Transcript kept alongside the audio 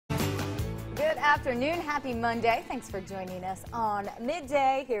Good afternoon. Happy Monday. Thanks for joining us on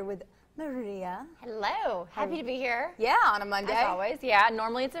Midday here with Maria. Hello. Happy to be here. Yeah, on a Monday. As always. Yeah,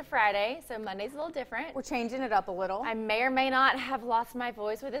 normally it's a Friday, so Monday's a little different. We're changing it up a little. I may or may not have lost my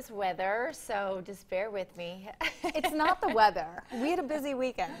voice with this weather, so just bear with me. It's not the weather. We had a busy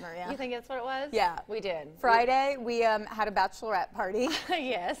weekend, Maria. You think that's what it was? Yeah. We did. Friday, we had a bachelorette party.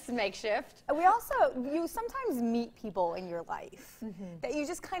 Yes, makeshift. We also, you sometimes meet people in your life that you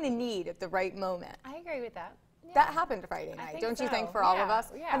just kind of need at the right moment. I agree with that. Yeah. That happened Friday night, don't you think, for all of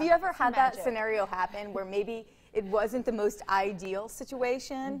us? Yeah. Have you ever had that Magic. scenario happen where maybe it wasn't the most ideal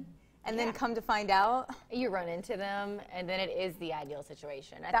situation, and then come to find out? You run into them, and then it is the ideal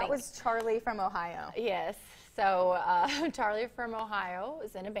situation. I That think. was Charlie from Ohio. Yes. So Charlie from Ohio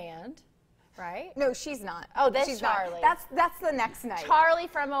is in a band, right? No, she's not. Oh, that's she's Charlie. Not. That's the next night. Charlie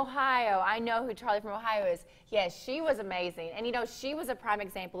from Ohio. I know who Charlie from Ohio is. Yes, she was amazing. And, you know, she was a prime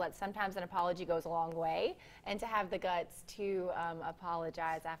example that sometimes an apology goes a long way. And to have the guts to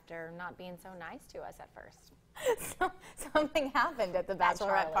apologize after not being so nice to us at first. Something happened at the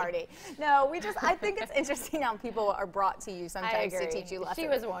bachelorette party. No, I think it's interesting how people are brought to you sometimes to teach you lessons. She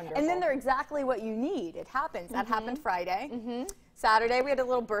was wonderful. And then they're exactly what you need. It happens. That happened Friday. Saturday, we had a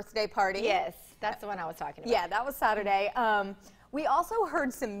little birthday party. Yes, that's the one I was talking about. Yeah, that was Saturday. We also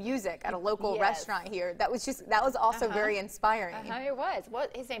heard some music at a local restaurant here. That was also very inspiring. It was.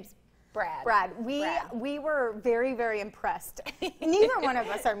 His name's Brad. Brad, we were very, very impressed. Neither one of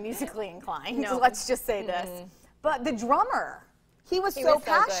us are musically inclined, No. let's just say this. But the drummer, he was so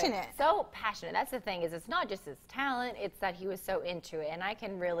passionate. So passionate. That's the thing, is it's not just his talent, it's that he was so into it. And I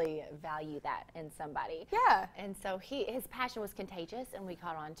can really value that in somebody. Yeah. And so his passion was contagious, and we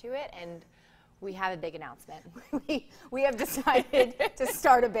caught on to it, and we have a big announcement. We have decided to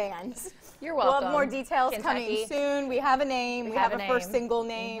start a band. You're welcome. We'll have more details coming Kentucky. soon. We have a name. We have a first name. single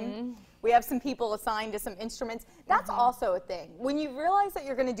name. We have some people assigned to some instruments. That's also a thing. When you realize that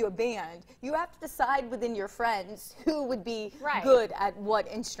you're going to do a band, you have to decide within your friends who would be good at what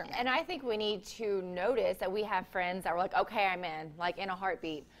instrument. And I think we need to notice that we have friends that were like, okay, I'm in, like in a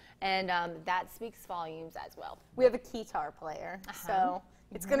heartbeat. And that speaks volumes as well. We have a guitar player, so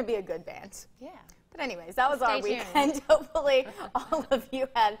it's going to be a good band. Yeah. But anyways, that was our Stay tuned. weekend. Hopefully all of you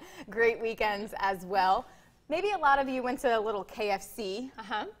had great weekends as well. Maybe a lot of you went to a little KFC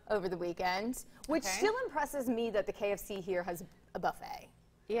over the weekend, which still impresses me that the KFC here has a buffet.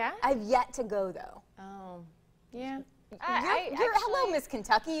 Yeah? I've yet to go, though. Oh, yeah. Hello, Miss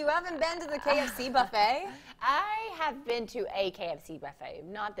Kentucky. You haven't been to the KFC buffet? I have been to a KFC buffet,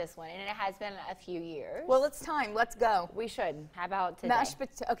 not this one, and it has been a few years. Well, it's time. Let's go. We should. How about today? Mashed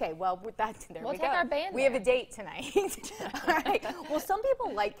potato. Okay, well, with that, there We'll we take go. our band We there. have a date tonight. All right. Well, some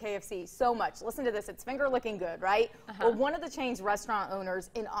people like KFC so much. Listen to this. It's finger licking good, right? Well, one of the chain's restaurant owners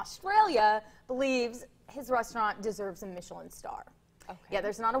in Australia believes his restaurant deserves a Michelin star. Okay. Yeah,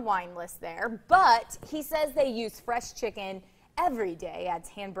 there's not a wine list there, but he says they use fresh chicken every day, adds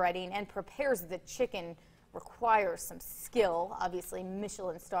hand breading, and prepares the chicken requires some skill, obviously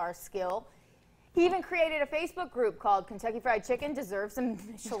Michelin star skill. He even created a Facebook group called Kentucky Fried Chicken Deserves a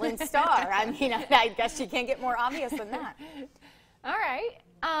Michelin Star. I mean, I guess you can't get more obvious than that. All right.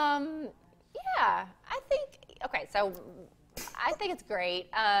 Yeah, I think, okay, so I think it's great.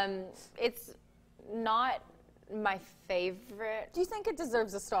 It's not my favorite. Do you think it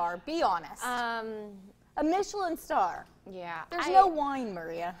deserves a star? Be honest. A Michelin star. Yeah. There's no wine,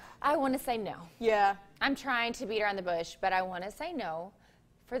 Maria. I want to say no. Yeah. I'm trying to beat around the bush, but I want to say no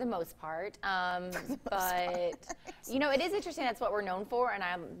for the most part. But, you know, it is interesting. That's what we're known for, and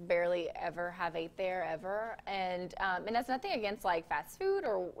I barely ever have ate there ever. And that's nothing against, like, fast food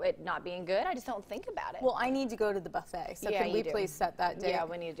or it not being good. I just don't think about it. Well, I need to go to the buffet, so can we please set that date? Yeah,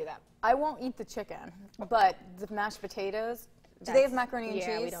 we need to do that. I won't eat the chicken, but the mashed potatoes. Do they have macaroni and cheese?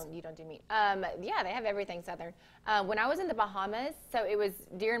 Yeah, you don't do meat. Yeah, they have everything Southern. When I was in the Bahamas, so it was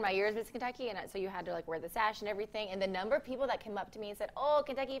during my years with Kentucky, and so you had to like wear the sash and everything, and the number of people that came up to me and said, "Oh,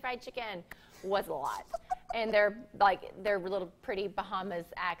 Kentucky Fried Chicken," was a lot. And their little pretty Bahamas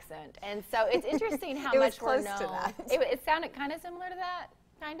accent. And so it's interesting how much we're known. To that. It sounded kind of similar to that,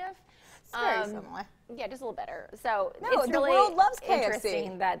 kind of. It's very similar. Yeah, just a little better. So no, it's the really world loves KFC.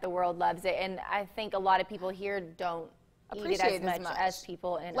 Interesting that the world loves it, and I think a lot of people here don't eat it as much as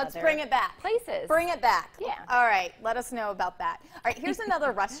people in Let's other bring it back. places. Bring it back. Yeah. All right, let us know about that. All right, here's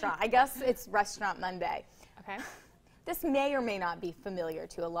another restaurant. I guess it's Restaurant Monday. Okay. This may or may not be familiar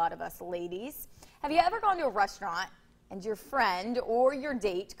to a lot of us ladies. Have you ever gone to a restaurant and your friend or your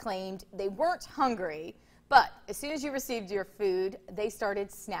date claimed they weren't hungry, but as soon as you received your food, they started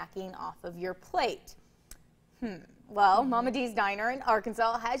snacking off of your plate? Well, Mama D's Diner in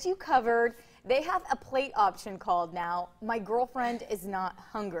Arkansas has you covered, They have a plate option called now, My Girlfriend Is Not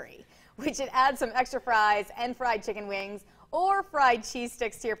Hungry, which it adds some extra fries and fried chicken wings or fried cheese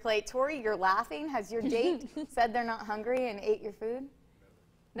sticks to your plate. Tori, you're laughing. Has your date said they're not hungry and ate your food?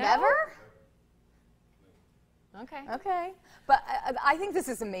 No? Never? Okay. Okay. But I think this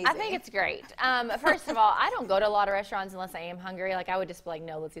is amazing. I think it's great. First of all, I don't go to a lot of restaurants unless I am hungry. Like, I would just be like,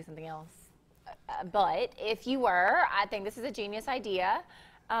 no, let's do something else. But if you were, I think this is a genius idea.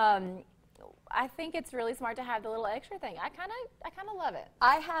 I think it's really smart to have the little extra thing. I kind of love it.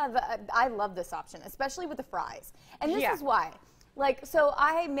 I love this option, especially with the fries. And this is why. Like, so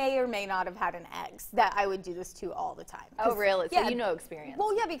I may or may not have had an ex that I would do this to all the time. Oh, really? Yeah, So you know experience.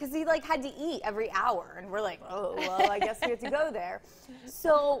 Well, yeah, because he like had to eat every hour, and we're like, oh, well, I guess we have to go there.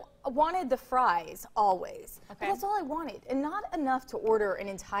 So I wanted the fries always. Okay. But that's all I wanted, and not enough to order an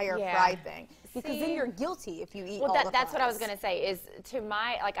entire fry thing, because then you're guilty if you eat all the fries. That's what I was going to say is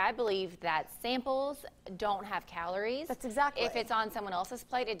I believe that samples don't have calories. That's exactly. If it's on someone else's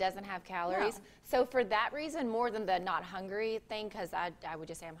plate, it doesn't have calories. No. So for that reason, more than the not hungry thing, because I would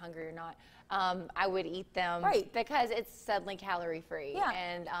just say I'm hungry or not, I would eat them because it's suddenly calorie free. Yeah.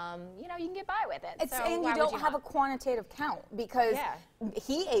 And, you can get by with it. It's, so and you don't have a quantitative count because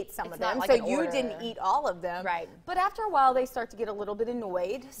he ate some of them, like so an you order. didn't eat all of them. Right. But after a while, they start to get a little bit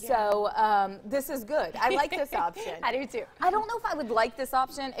annoyed. So this is good. I like this option. I do too. I don't know if I would like this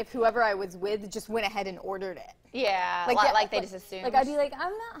option if whoever I was with just went ahead and ordered it. Yeah, like they just assumed. Like I'd be like,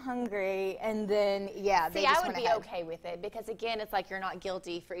 I'm not hungry, and then they just I would be okay with it because again, it's like you're not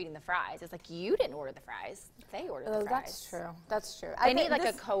guilty for eating the fries. It's like you didn't order the fries; they ordered the fries. That's true. That's true. They need like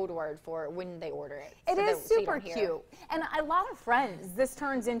a code word for when they order it. It is super cute, and a lot of friends. This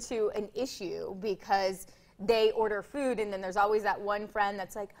turns into an issue because they order food, and then there's always that one friend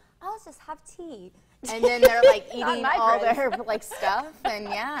that's like, I'll just have tea. And then they're like eating all their like stuff, and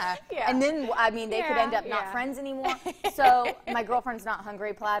and then they could end up not friends anymore. So My Girlfriend's Not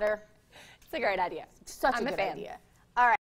Hungry platter. It's a great idea. Such a good idea.